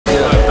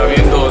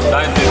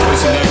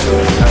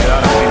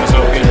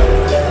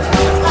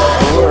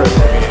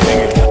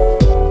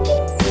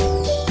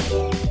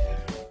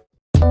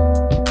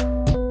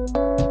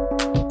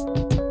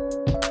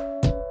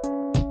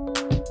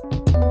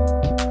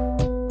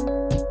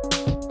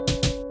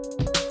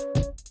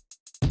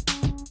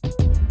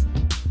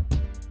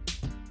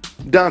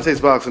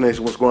Dante's Boxing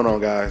Nation, what's going on,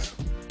 guys?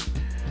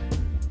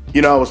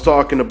 You know, I was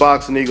talking to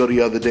Boxing Eagle the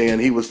other day, and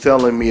he was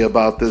telling me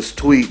about this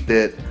tweet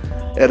that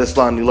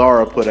Erislandy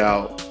Lara put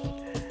out.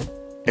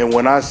 And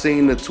when I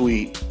seen the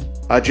tweet,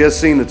 I just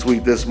seen the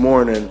tweet this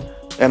morning,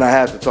 and I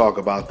had to talk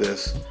about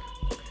this.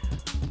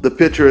 The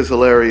picture is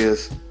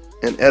hilarious,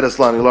 and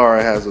Erislandy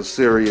Lara has a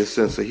serious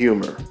sense of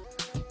humor.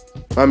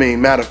 I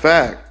mean, matter of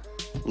fact,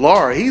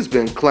 Lara, he's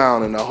been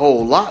clowning a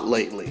whole lot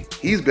lately.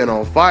 He's been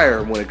on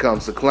fire when it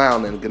comes to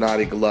clowning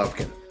Gennady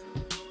Golovkin.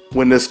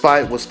 When this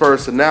fight was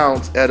first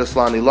announced,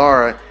 Erislandy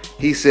Lara,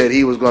 he said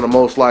he was going to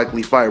most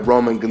likely fight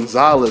Roman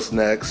Gonzalez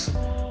next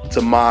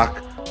to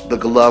mock the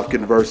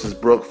Golovkin versus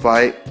Brook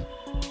fight.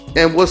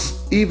 And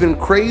what's even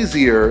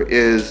crazier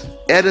is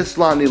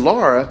Erislandy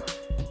Lara,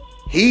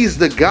 he's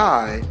the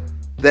guy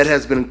that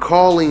has been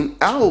calling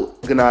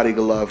out Gennady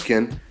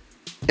Golovkin,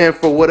 and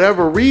for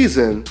whatever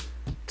reason,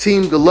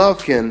 Team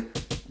Golovkin,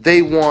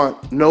 they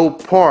want no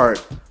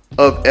part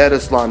of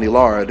Erislandy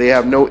Lara. They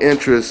have no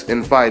interest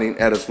in fighting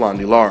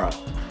Erislandy Lara,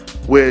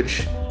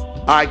 which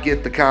I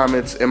get the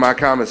comments in my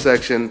comment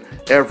section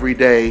every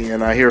day,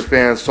 and I hear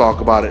fans talk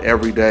about it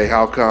every day.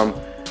 How come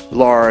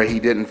Lara, he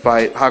didn't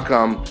fight? How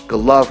come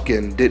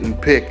Golovkin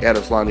didn't pick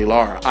Erislandy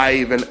Lara? I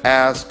even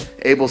asked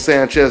Abel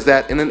Sanchez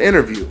that in an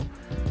interview,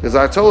 because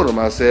I told him,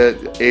 I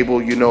said,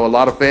 Abel, you know, a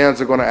lot of fans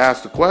are going to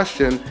ask the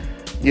question,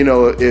 you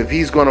know, if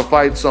he's going to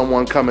fight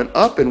someone coming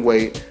up in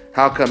weight,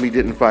 how come he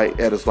didn't fight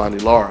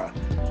Erislandy Lara?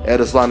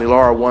 Erislandy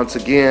Lara, once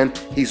again,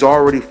 he's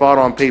already fought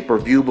on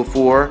pay-per-view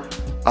before.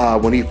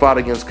 When he fought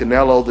against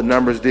Canelo, the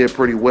numbers did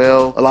pretty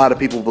well. A lot of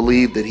people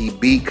believe that he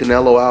beat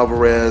Canelo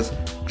Alvarez.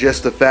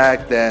 Just the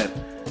fact that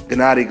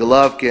Gennady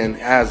Golovkin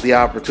has the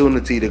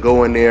opportunity to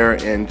go in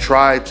there and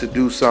try to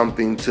do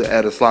something to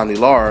Erislandy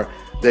Lara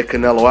that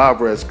Canelo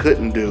Alvarez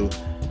couldn't do,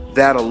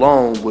 that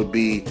alone would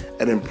be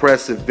an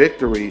impressive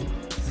victory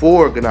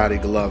for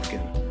Gennady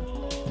Golovkin.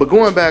 But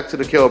going back to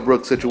the Kell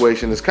Brook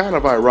situation, it's kind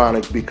of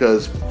ironic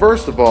because,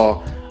 first of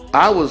all,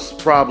 I was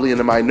probably in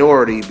the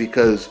minority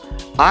because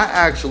I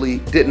actually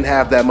didn't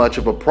have that much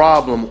of a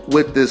problem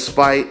with this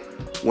fight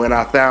when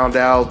I found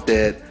out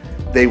that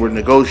they were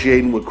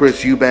negotiating with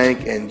Chris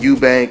Eubank, and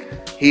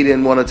Eubank, he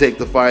didn't want to take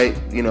the fight,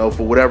 you know,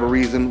 for whatever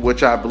reason,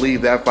 which I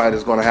believe that fight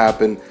is going to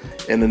happen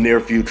in the near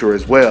future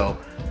as well.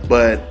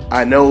 But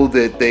I know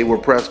that they were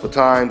pressed for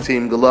time,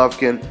 Team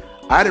Golovkin.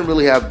 I didn't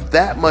really have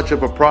that much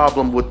of a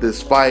problem with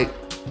this fight,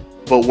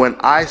 but when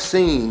I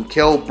seen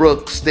Kell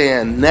Brook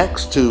stand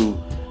next to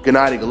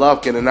Gennady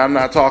Golovkin, and I'm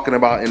not talking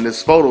about in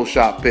this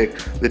Photoshop pic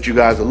that you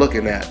guys are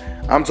looking at,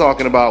 I'm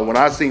talking about when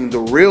I seen the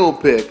real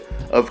pic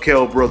of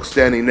Kell Brook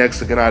standing next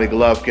to Gennady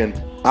Golovkin,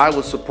 I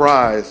was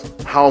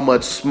surprised how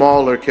much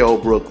smaller Kell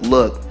Brook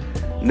looked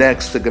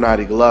next to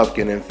Gennady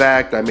Golovkin. In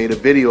fact, I made a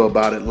video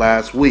about it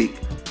last week.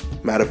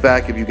 Matter of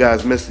fact, if you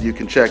guys missed it, you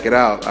can check it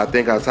out. I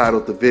think I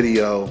titled the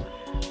video,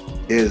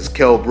 "Is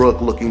Kell Brook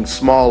looking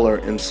smaller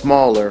and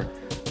smaller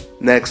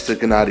next to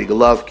Gennady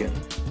Golovkin?"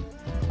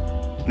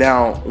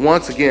 Now,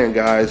 once again,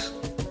 guys,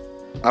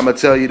 I'm going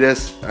to tell you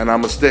this, and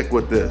I'm going to stick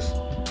with this.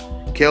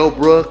 Kell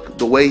Brook,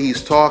 the way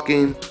he's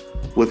talking,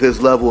 with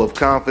his level of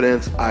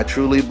confidence, I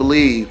truly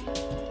believe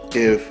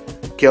if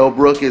Kell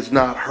Brook is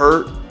not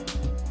hurt,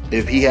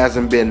 if he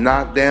hasn't been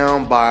knocked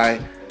down by,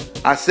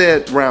 I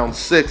said round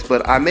 6,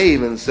 but I may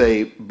even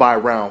say by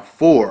round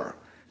 4,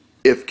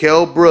 if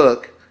Kell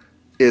Brook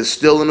is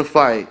still in the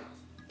fight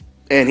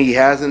and he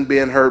hasn't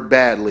been hurt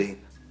badly,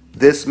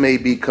 this may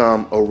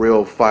become a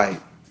real fight.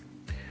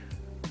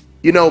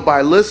 You know,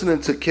 by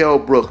listening to Kell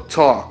Brook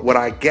talk, what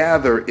I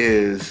gather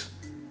is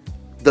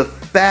the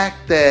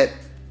fact that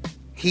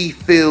he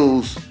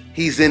feels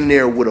he's in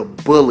there with a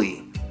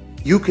bully.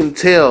 You can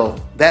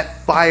tell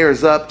that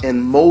fires up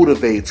and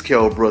motivates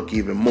Kell Brook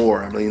even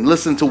more. I mean,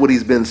 listen to what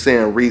he's been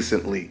saying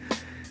recently.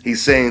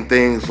 He's saying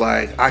things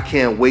like, I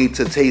can't wait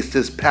to taste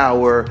his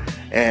power,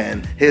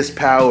 and his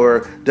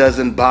power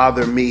doesn't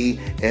bother me,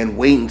 and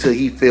wait until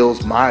he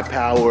feels my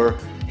power.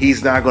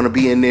 He's not going to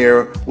be in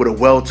there with a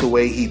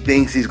welterweight. He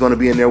thinks he's going to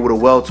be in there with a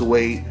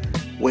welterweight.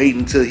 Wait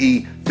until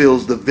he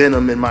feels the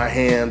venom in my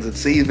hands. And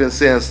see, he's been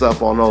saying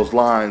stuff on those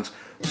lines.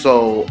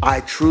 So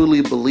I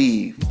truly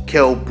believe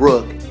Kell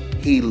Brook,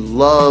 he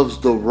loves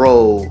the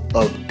role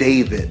of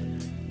David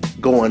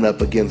going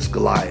up against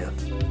Goliath.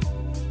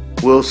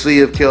 We'll see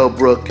if Kell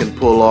Brook can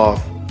pull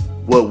off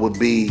what would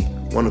be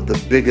one of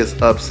the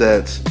biggest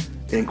upsets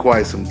in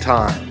quite some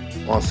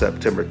time on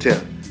September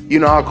 10th. You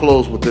know, I'll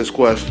close with this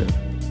question.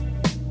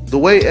 The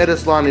way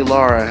Erislandy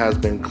Lara has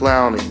been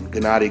clowning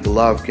Gennady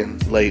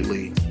Golovkin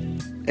lately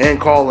and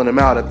calling him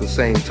out at the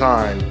same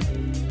time,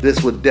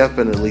 this would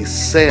definitely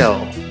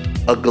sell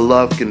a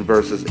Golovkin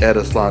versus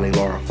Erislandy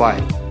Lara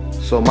fight.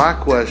 So my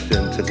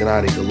question to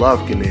Gennady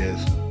Golovkin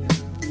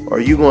is, are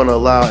you going to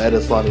allow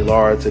Erislandy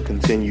Lara to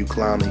continue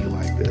clowning you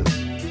like this?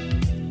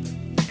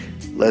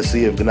 Let's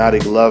see if Gennady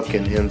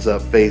Golovkin ends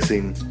up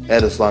facing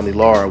Erislandy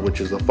Lara,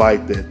 which is a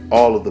fight that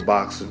all of the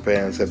boxing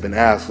fans have been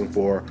asking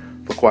for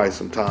quite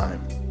some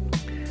time.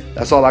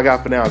 That's all I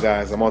got for now,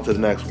 guys. I'm on to the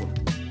next one.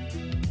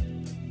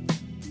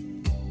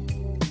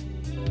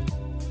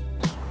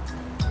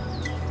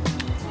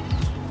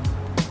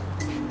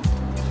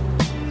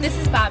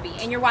 Bobby,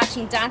 and you're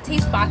watching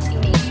Dante's Boxing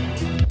Nation.